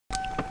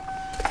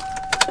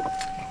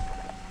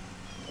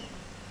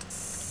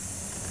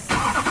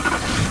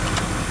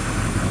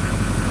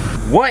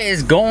What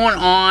is going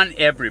on,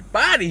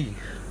 everybody?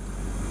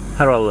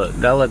 How do I look?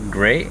 Do I look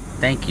great?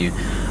 Thank you.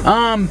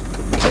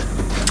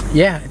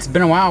 Yeah, it's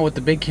been a while with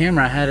the big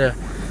camera. I had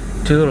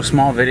two little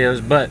small videos,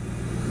 but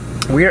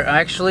we're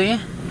actually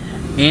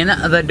in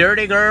the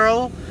Dirty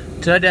Girl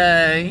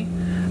today,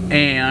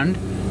 and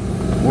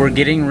we're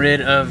getting rid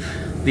of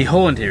the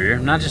whole interior,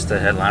 not just the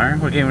headliner.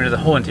 We're getting rid of the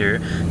whole interior.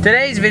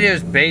 Today's video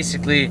is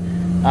basically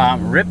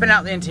ripping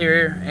out the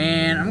interior,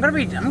 and I'm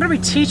gonna be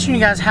teaching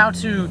you guys how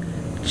to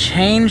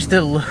change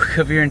the look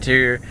of your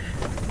interior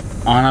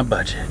on a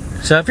budget.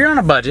 So if you're on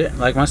a budget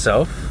like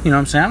myself, you know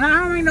what I'm saying,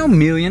 I don't need no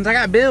millions. I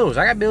got bills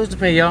to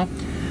pay, y'all.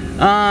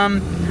 I'm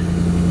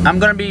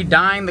gonna be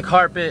dyeing the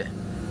carpet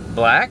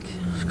black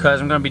because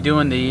I'm gonna be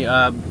doing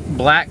the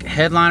black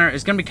headliner.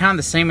 It's gonna be kind of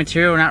the same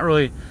material, not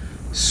really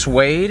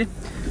suede.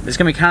 It's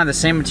gonna be kind of the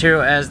same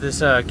material as this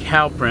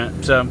cow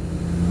print, so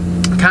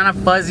kind of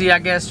fuzzy, I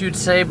guess you'd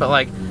say, but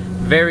like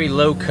very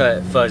low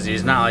cut fuzzy.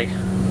 It's not like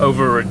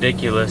over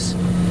ridiculous.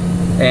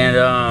 And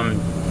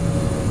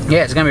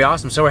yeah, it's gonna be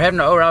awesome. So we're heading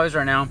to O'Reilly's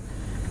right now,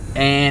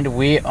 and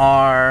we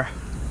are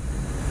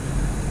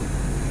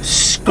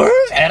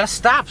at a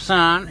stop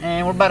sign,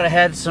 and we're about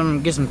to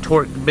get some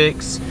torque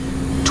bits,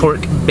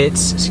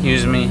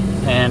 excuse me,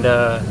 and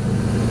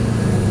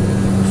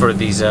for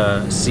these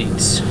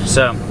seats.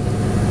 So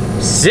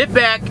sit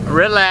back,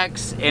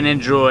 relax, and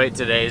enjoy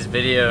today's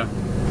video.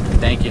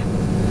 Thank you.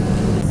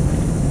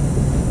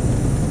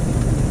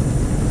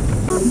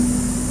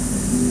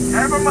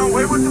 Having my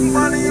way with the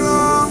money,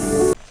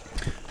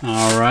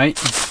 All right,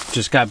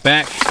 just got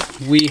back.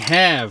 We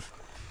have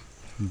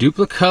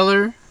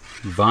duplicolor,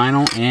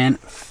 vinyl, and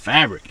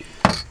fabric.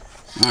 All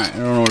right, I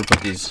don't know where to put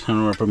these. I don't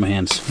know where to put my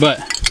hands, but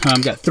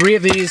got 3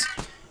 of these.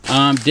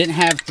 Didn't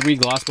have 3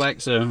 gloss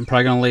black, so I'm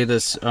probably gonna lay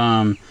this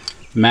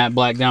matte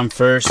black down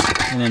first,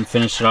 and then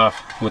finish it off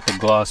with the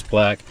gloss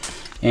black.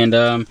 And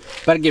about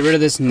to get rid of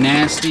this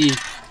nasty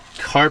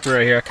carpet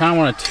right here. I kind of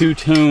want a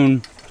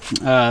two-tone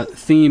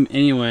theme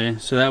anyway,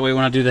 so that way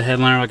when I do the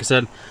headliner, like I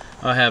said,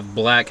 I'll have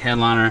black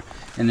headliner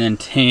and then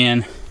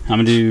tan. I'm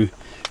gonna do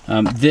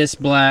this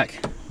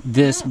black,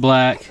 this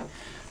black,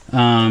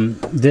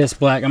 this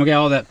black. I'm gonna get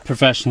all that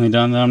professionally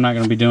done, though. I'm not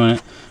gonna be doing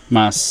it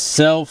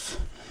myself.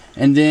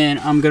 And then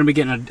I'm gonna be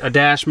getting a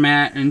dash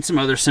mat and some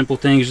other simple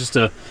things just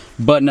to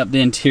button up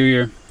the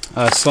interior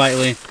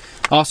slightly.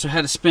 Also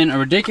had to spend a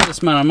ridiculous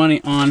amount of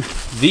money on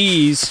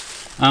these,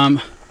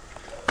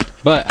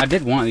 but I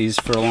did want these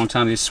for a long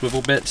time, these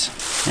swivel bits,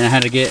 and I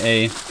had to get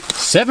a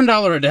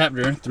 $7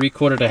 adapter,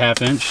 3/4 to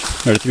 1/2 inch,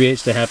 or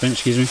 3/8 to 1/2 inch,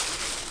 excuse me.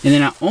 And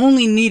then I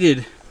only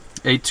needed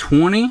a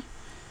 20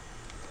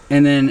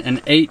 and then an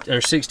 8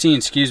 or 16,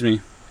 excuse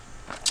me,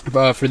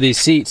 for these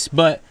seats.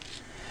 But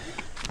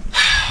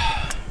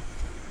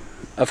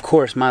of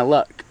course, my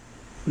luck,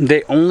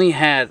 they only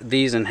had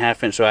these in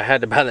 1/2 inch, so I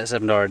had to buy that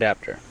 $7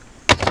 adapter.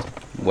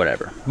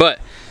 Whatever. But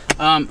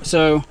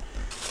so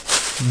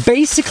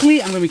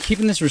basically, I'm gonna be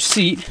keeping this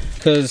receipt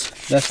because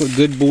that's what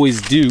good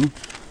boys do.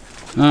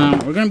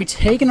 We're gonna be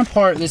taking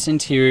apart this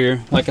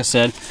interior. Like I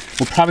said,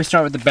 we'll probably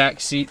start with the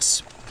back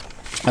seats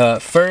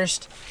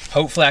first.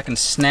 Hopefully I can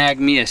snag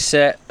me a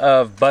set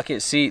of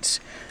bucket seats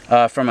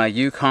from a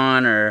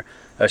Yukon, or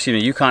excuse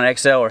me, Yukon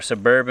XL or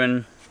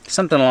Suburban,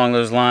 something along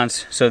those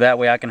lines, so that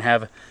way I can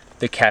have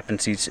the captain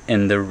seats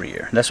in the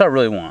rear. That's what I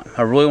really want.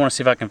 I really want to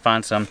see if I can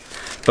find some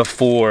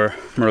before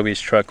Myrtle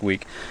Beach Truck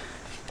Week.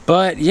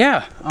 But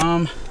yeah,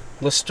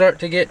 let's start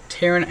to get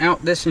tearing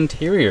out this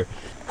interior.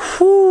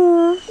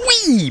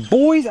 Whoo-wee,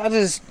 boys! I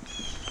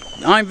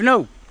don't even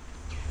know.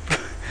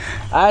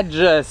 I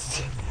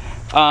just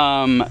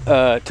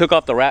took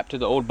off the wrap to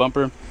the old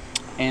bumper,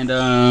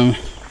 and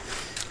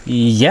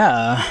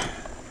yeah.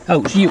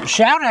 Oh,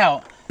 shout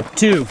out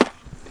to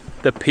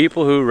the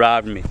people who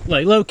robbed me.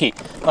 Like low-key,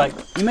 like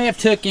you may have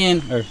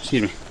taken,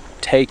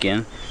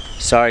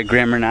 sorry,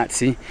 grammar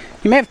Nazi.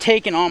 You may have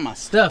taken all my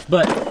stuff,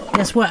 but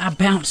guess what? I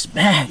bounced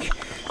back.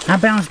 I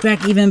bounced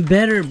back even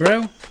better,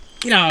 bro.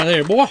 Get out of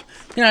there, boy.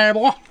 Get out of there,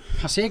 boy.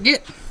 I said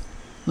get.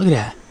 Look at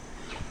that.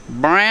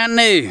 Brand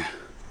new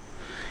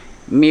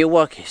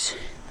Milwaukee's.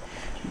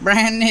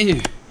 Brand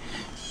new.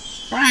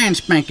 Brand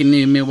spanking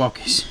new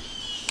Milwaukee's.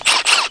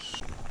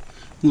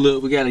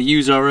 Look, we gotta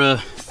use our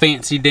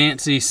fancy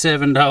dancy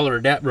 $7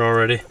 adapter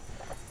already.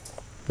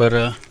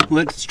 But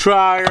let's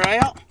try her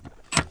out.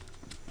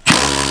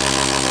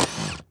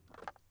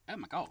 Oh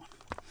my god.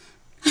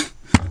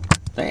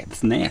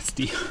 That's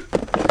nasty.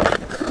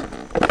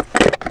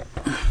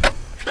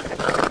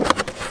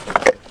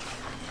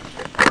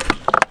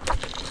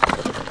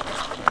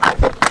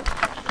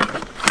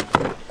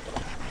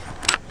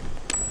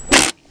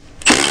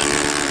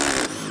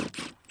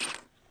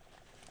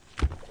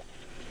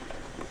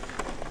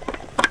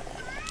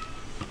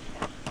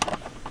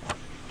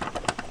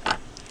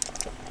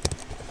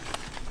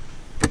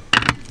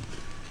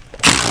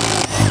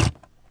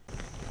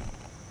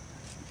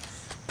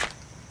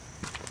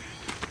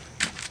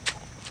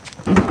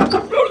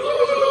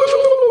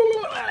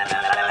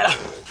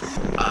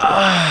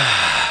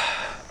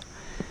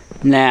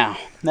 Now,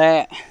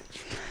 that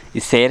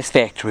is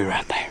satisfactory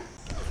right there.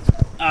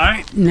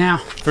 Alright, now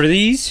for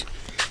these,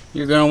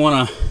 you're going to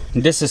want to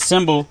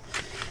disassemble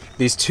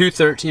these two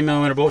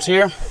 13mm bolts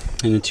here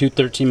and the two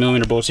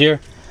 13mm bolts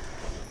here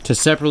to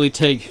separately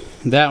take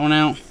that one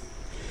out.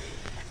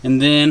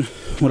 And then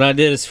what I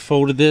did is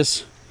folded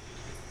this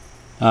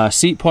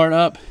seat part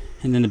up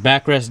and then the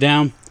backrest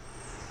down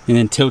and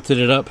then tilted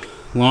it up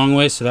long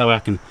way so that way I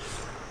can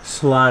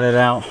slide it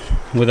out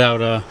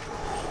without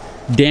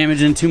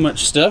damaging too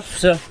much stuff.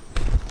 So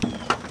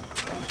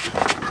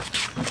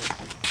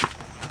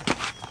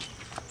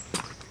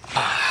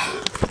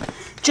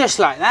just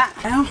like that.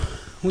 Now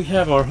we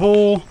have our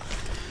whole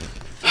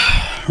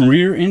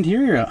rear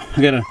interior out.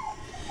 I gotta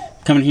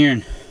come in here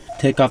and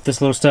take off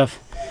this little stuff.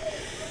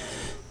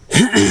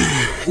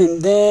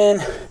 And then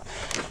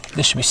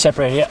this should be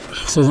separated up.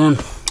 So then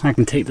I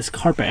can take this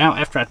carpet out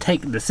after I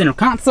take the center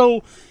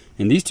console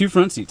and these two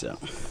front seats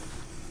out.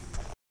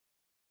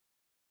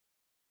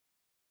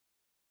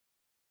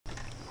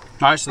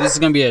 Alright, so this is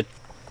gonna be a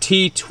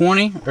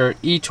T20 or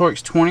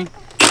eTorx 20.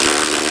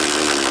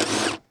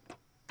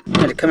 I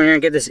had to come in here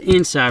and get this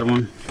inside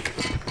one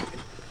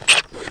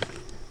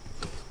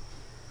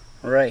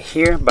right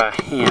here by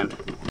hand.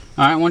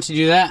 Alright, once you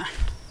do that,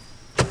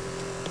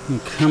 you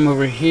come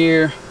over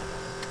here.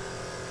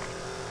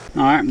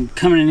 Alright, I'm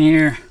coming in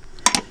here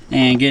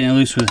and getting it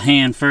loose with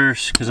hand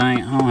first because I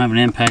don't have an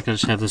impact. I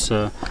just have this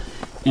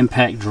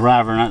impact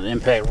driver, not the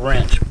impact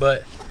wrench,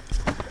 but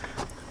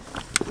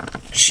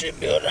should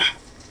be able to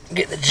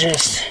get the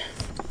gist.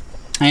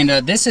 And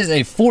this is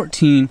a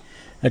 14,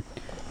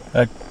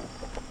 a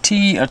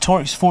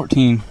Torx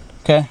 14.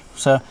 Okay,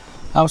 so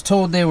I was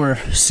told they were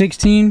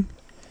 16,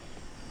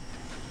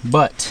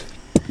 but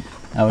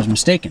I was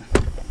mistaken.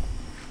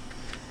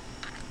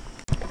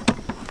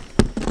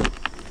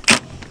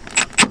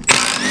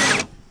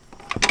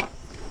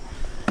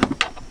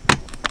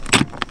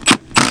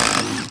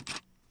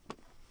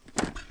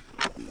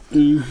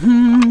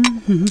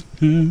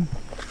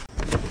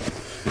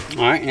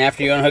 Alright, and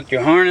after you unhook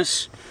your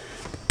harness,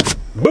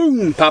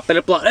 boom, pop it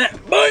up like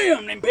that,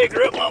 bam, then pick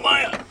her up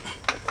like that.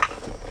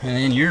 And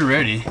then you're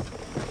ready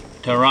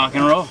to rock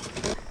and roll.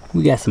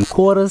 We got some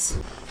quarters.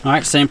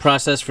 Alright, same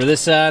process for this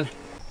side.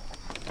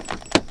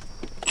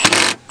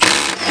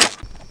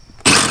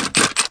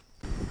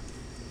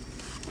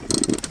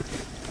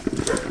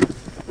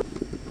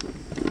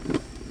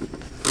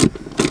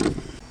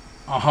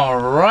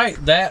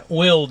 Alright, that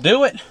will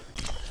do it.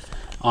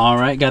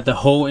 Alright, got the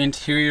whole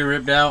interior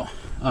ripped out.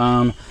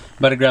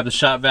 About to grab the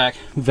shop vac,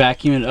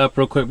 vacuum it up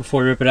real quick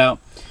before we rip it out,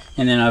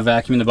 and then I'll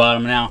vacuum the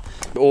bottom now.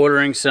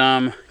 Ordering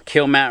some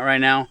kill mat right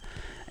now,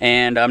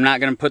 and I'm not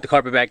going to put the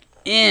carpet back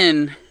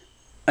in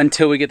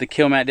until we get the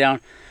kill mat down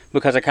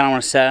because I kind of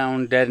want to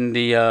sound deaden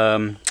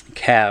the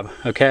cab,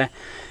 okay?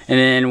 And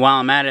then while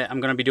I'm at it,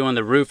 I'm going to be doing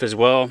the roof as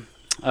well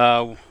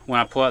when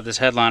I pull out this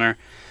headliner.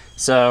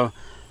 So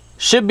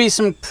should be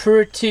some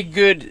pretty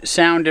good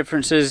sound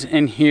differences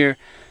in here.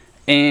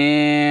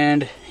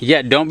 And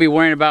yeah, don't be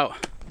worrying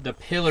about the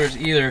pillars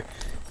either,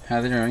 how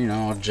they're, you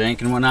know, all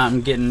jank and whatnot.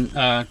 I'm getting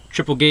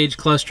triple gauge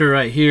cluster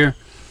right here,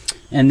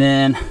 and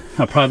then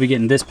I'll probably be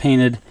getting this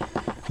painted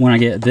when I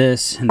get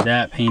this and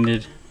that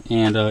painted,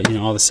 and you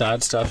know, all the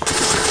side stuff.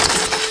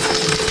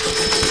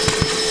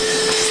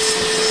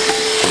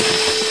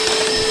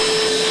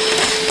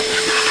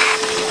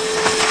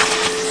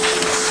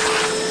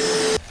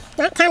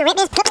 Time to rip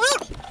this puppy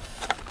out.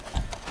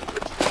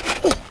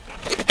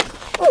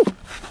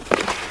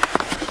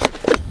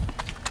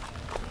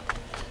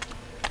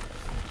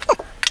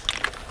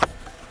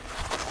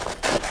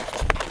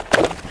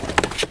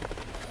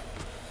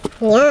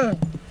 Yeah.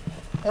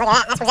 Look at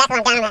that. That's exactly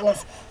what I'm down at in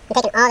this. I'm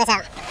taking all this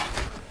out.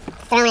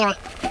 Throwing it away.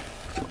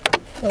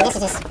 And this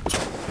is just...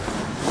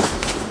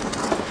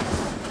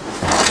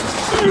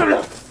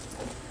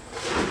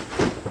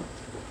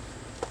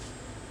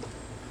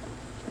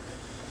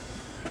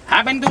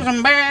 I've been through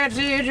some bad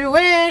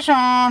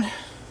situations.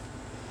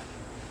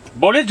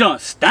 Boy, this junk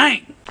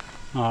stank.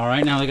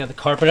 Alright, now they got the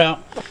carpet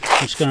out.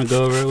 I'm just gonna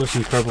go over it with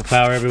some purple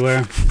power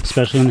everywhere,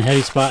 especially in the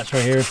heavy spots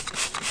right here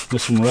with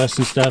some rust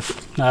and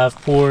stuff. I've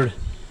poured,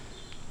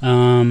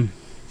 yeah,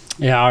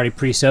 I already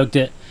pre-soaked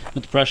it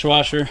with the pressure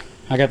washer.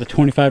 I got the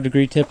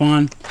 25-degree tip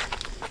on.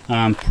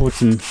 Poured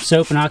some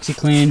soap and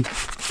OxyClean,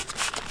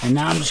 and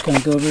now I'm just gonna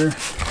go over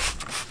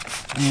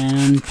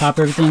and pop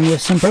everything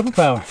with some purple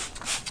power.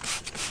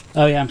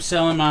 Oh yeah, I'm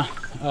selling my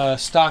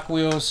stock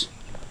wheels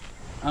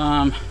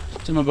to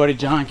my buddy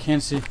John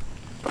Kinsey,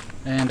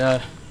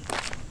 and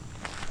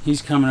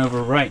he's coming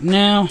over right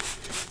now.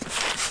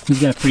 He's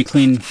got a pretty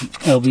clean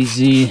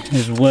LBZ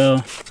as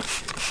well,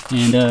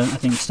 and I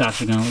think the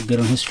stocks are gonna look good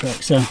on his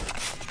truck, so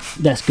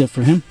that's good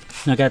for him.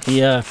 I got the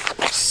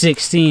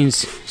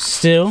 16s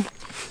still,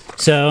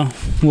 so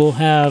we'll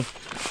have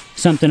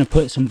something to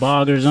put some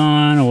boggers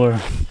on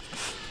or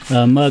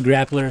mud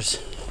grapplers.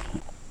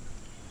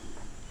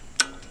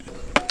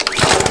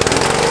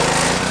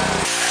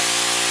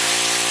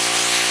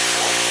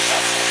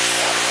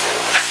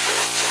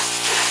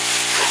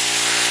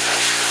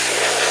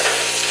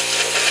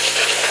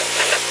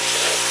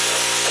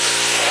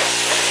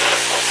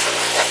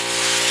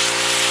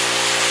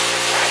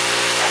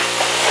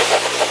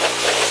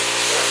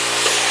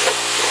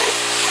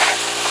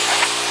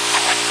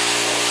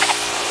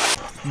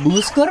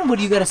 Boosker, what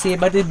do you gotta say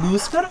about this,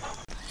 Boosker?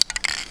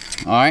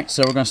 Alright,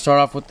 so we're gonna start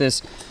off with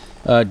this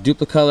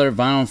duplicolor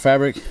vinyl and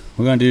fabric.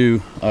 We're gonna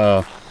do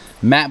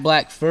matte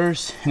black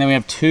first, and then we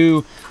have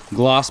 2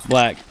 gloss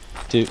black.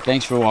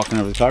 Thanks for walking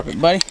over the carpet,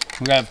 buddy.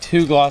 We have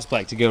 2 gloss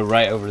black to go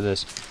right over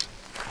this.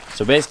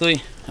 So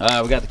basically,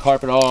 we got the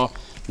carpet all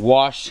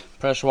washed,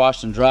 pressure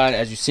washed and dried,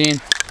 as you've seen.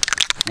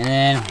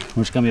 And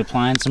we're just gonna be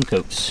applying some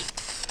coats.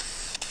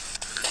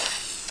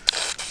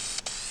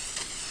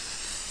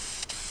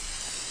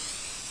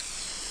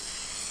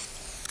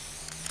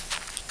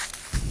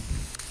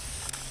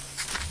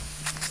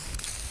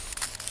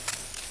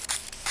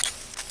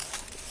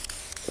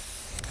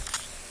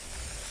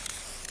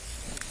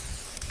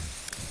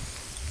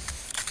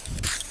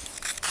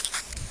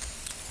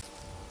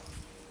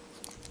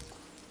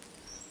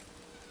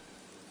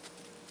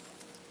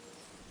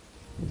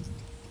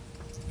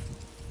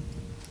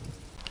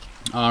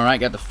 All right,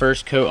 got the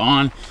first coat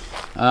on.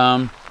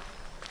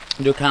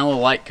 Do kind of a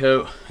light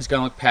coat. It's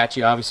gonna look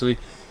patchy, obviously,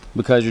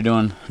 because you're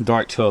doing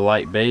dark to a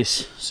light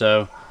base.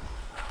 So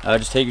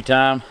just take your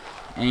time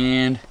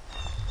and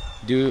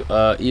do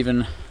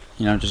even,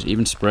 just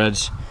even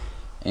spreads.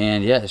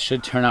 And yeah, it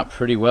should turn out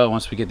pretty well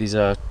once we get these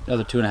other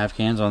 2.5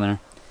 cans on there.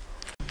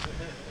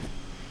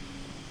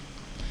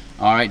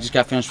 All right, just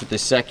got finished with the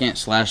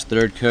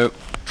second/third coat.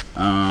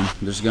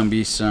 There's gonna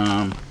be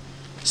some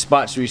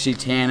spots where you see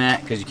tan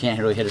at, because you can't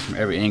really hit it from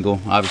every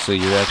angle. Obviously,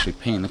 you're actually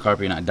painting the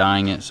carpet, you're not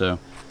dyeing it, so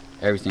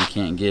everything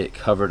can't get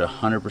covered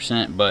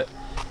 100%, but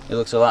it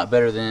looks a lot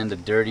better than the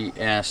dirty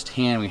ass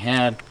tan we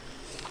had.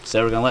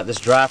 So we're gonna let this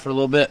dry for a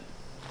little bit,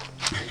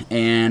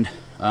 and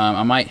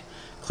I might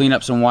clean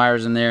up some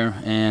wires in there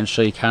and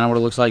show you kind of what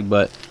it looks like,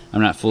 but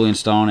I'm not fully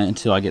installing it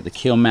until I get the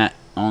kill mat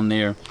on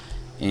there,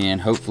 and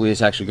hopefully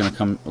it's actually gonna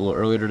come a little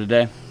earlier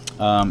today.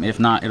 If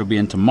not, it'll be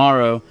in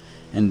tomorrow,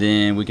 and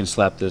then we can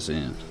slap this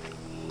in.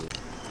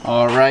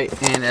 Alright,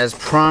 and as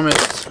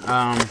promised,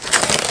 our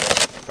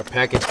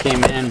package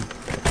came in,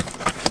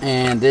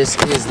 and this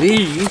is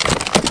the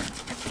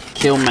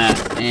kill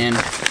mat and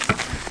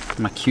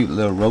my cute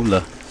little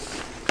roller.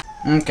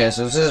 Okay,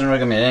 so this isn't really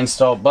gonna be an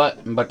install, but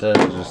I'm about to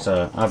just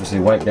obviously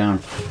wipe down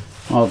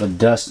all the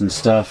dust and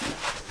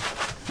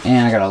stuff.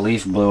 And I got a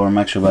leaf blower. I'm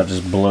actually about to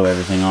just blow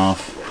everything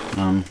off.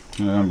 I'm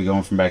gonna be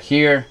going from back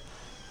here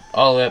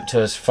all the way up to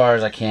as far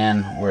as I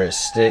can where it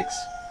sticks.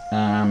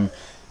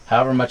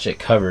 However much it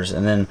covers,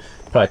 and then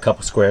probably a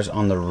couple squares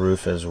on the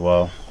roof as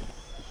well.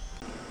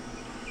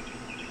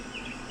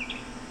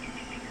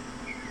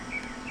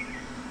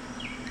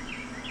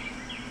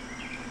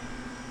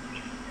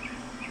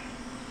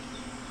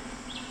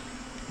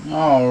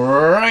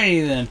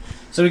 Alrighty then.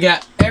 So we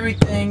got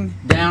everything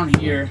down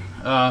here.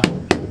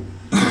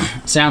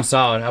 Sounds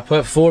solid. I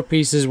put 4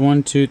 pieces,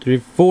 1, 2, 3,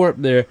 4 up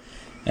there,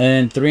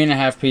 and then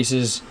 3.5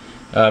 pieces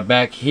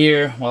back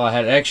here while I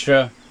had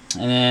extra.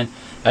 And then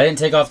I didn't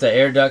take off the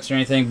air ducts or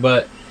anything,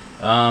 but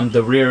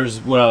the rear is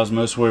what I was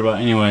most worried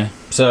about anyway.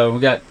 So we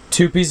got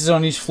 2 pieces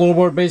on each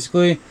floorboard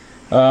basically,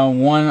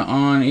 1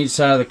 on each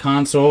side of the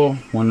console,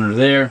 1 under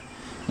there,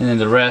 and then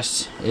the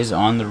rest is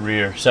on the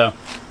rear. So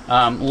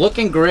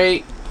looking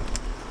great.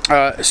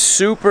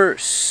 Super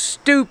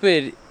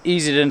stupid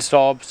easy to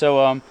install.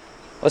 So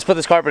let's put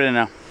this carpet in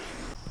now.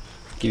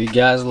 Give you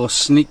guys a little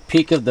sneak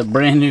peek of the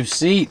brand new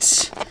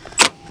seats.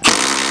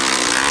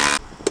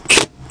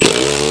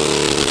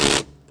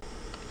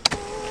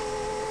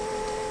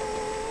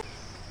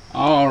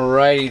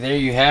 Alrighty, there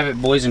you have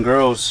it, boys and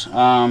girls.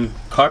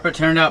 Carpet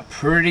turned out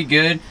pretty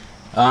good.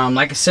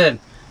 Like I said,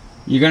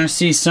 you're gonna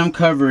see some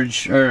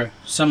coverage, or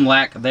some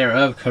lack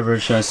thereof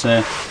coverage, should I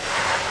say.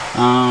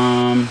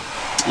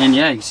 And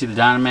yeah, you can see the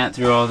Dynamat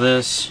through all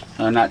this.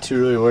 Not too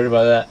really worried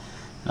about that.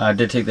 I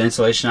did take the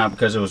insulation out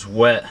because it was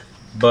wet,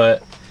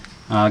 but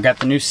got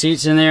the new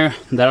seats in there.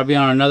 That'll be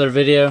on another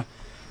video.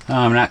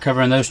 I'm not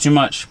covering those too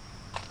much,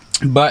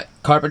 but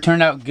carpet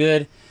turned out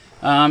good.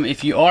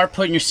 If you are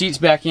putting your seats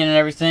back in and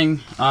everything,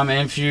 and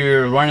if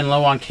you're running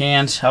low on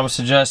cans, I would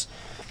suggest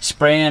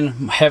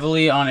spraying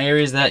heavily on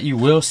areas that you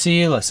will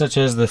see, like such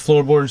as the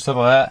floorboard and stuff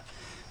like that,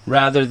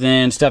 rather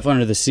than stuff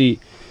under the seat.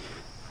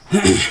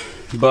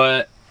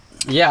 But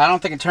yeah, I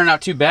don't think it turned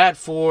out too bad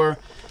for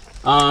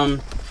what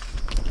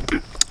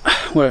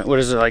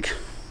is it, like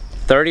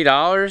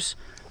 $30?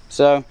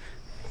 So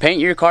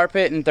paint your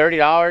carpet in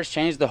 $30,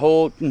 change the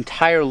whole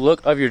entire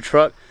look of your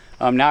truck.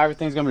 Now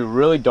everything's gonna be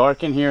really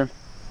dark in here,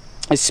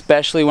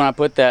 especially when I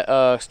put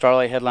that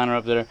Starlight headliner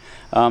up there,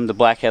 the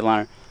black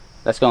headliner.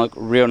 That's gonna look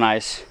real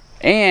nice.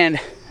 And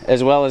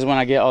as well as when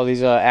I get all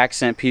these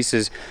accent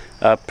pieces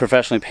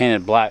professionally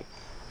painted black.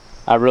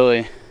 I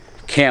really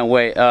can't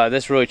wait.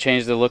 This really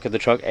changed the look of the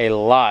truck a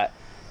lot.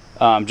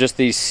 Just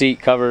these seat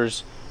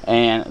covers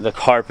and the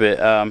carpet.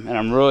 And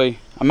I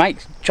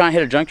might try and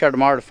hit a junkyard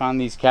tomorrow to find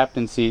these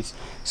captain seats.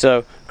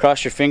 So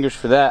cross your fingers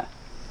for that.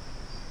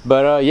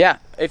 But yeah,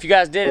 if you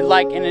guys did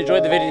like and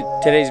enjoyed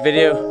today's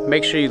video,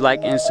 make sure you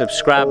like and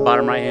subscribe,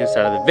 bottom right hand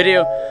side of the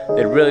video.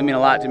 It'd really mean a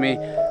lot to me.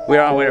 We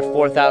are on our way to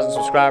 4,000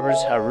 subscribers.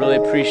 I really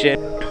appreciate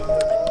it.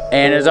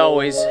 And as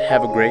always,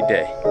 have a great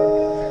day.